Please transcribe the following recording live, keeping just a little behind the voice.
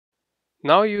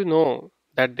Now you know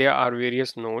that there are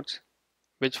various nodes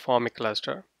which form a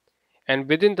cluster, and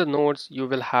within the nodes you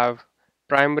will have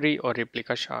primary or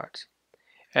replica shards,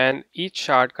 and each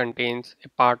shard contains a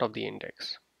part of the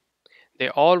index. They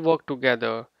all work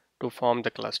together to form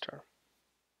the cluster.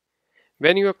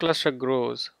 When your cluster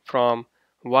grows from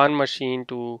one machine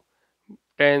to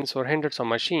tens or hundreds of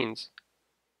machines,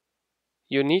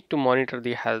 you need to monitor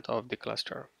the health of the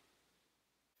cluster.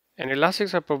 And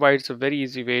Elasticsearch provides a very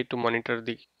easy way to monitor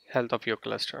the health of your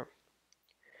cluster.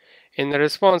 In the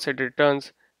response, it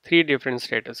returns three different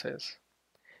statuses: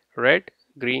 red,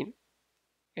 green,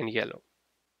 and yellow.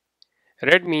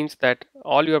 Red means that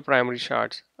all your primary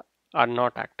shards are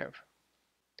not active,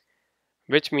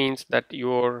 which means that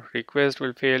your request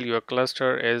will fail, your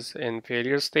cluster is in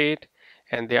failure state,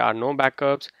 and there are no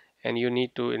backups, and you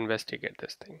need to investigate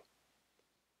this thing.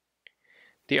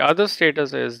 The other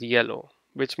status is yellow,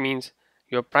 which means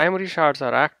your primary shards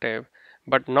are active,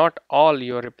 but not all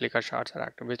your replica shards are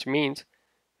active, which means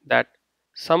that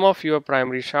some of your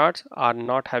primary shards are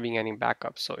not having any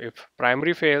backups. So if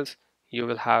primary fails, you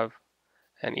will have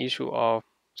an issue of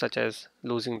such as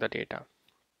losing the data.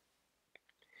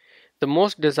 The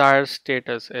most desired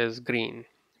status is green,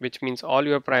 which means all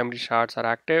your primary shards are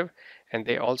active and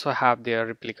they also have their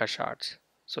replica shards.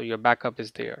 So your backup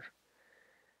is there.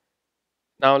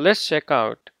 Now let's check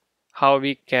out how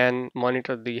we can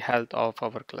monitor the health of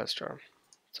our cluster.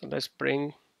 So let's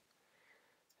bring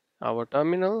our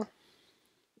terminal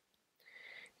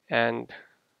and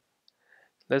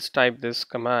let's type this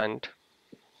command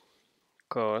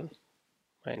curl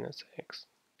 -x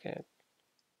get.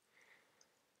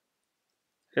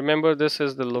 Remember, this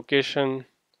is the location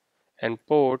and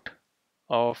port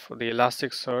of the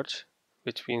Elasticsearch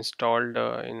which we installed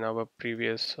in our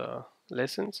previous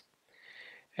lessons,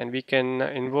 and we can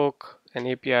invoke an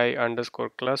API underscore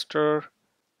cluster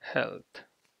health.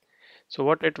 So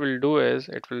what it will do is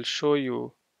it will show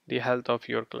you the health of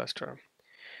your cluster.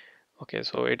 Okay,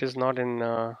 so it is not in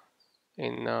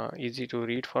easy to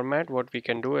read format. What we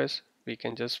can do is we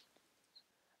can just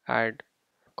add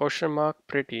question mark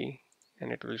pretty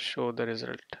and it will show the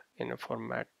result in a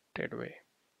formatted way.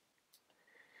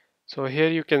 So here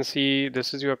you can see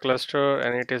this is your cluster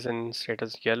and it is in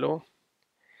status yellow,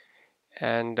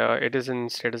 and it is in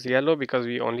status yellow because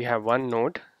we only have one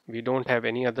node. We don't have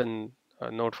any other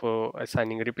node for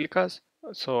assigning replicas,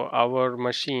 so our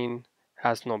machine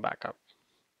has no backup,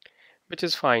 which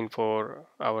is fine for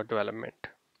our development.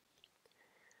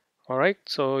 Alright,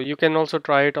 so you can also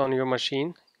try it on your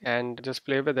machine and just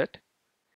play with it.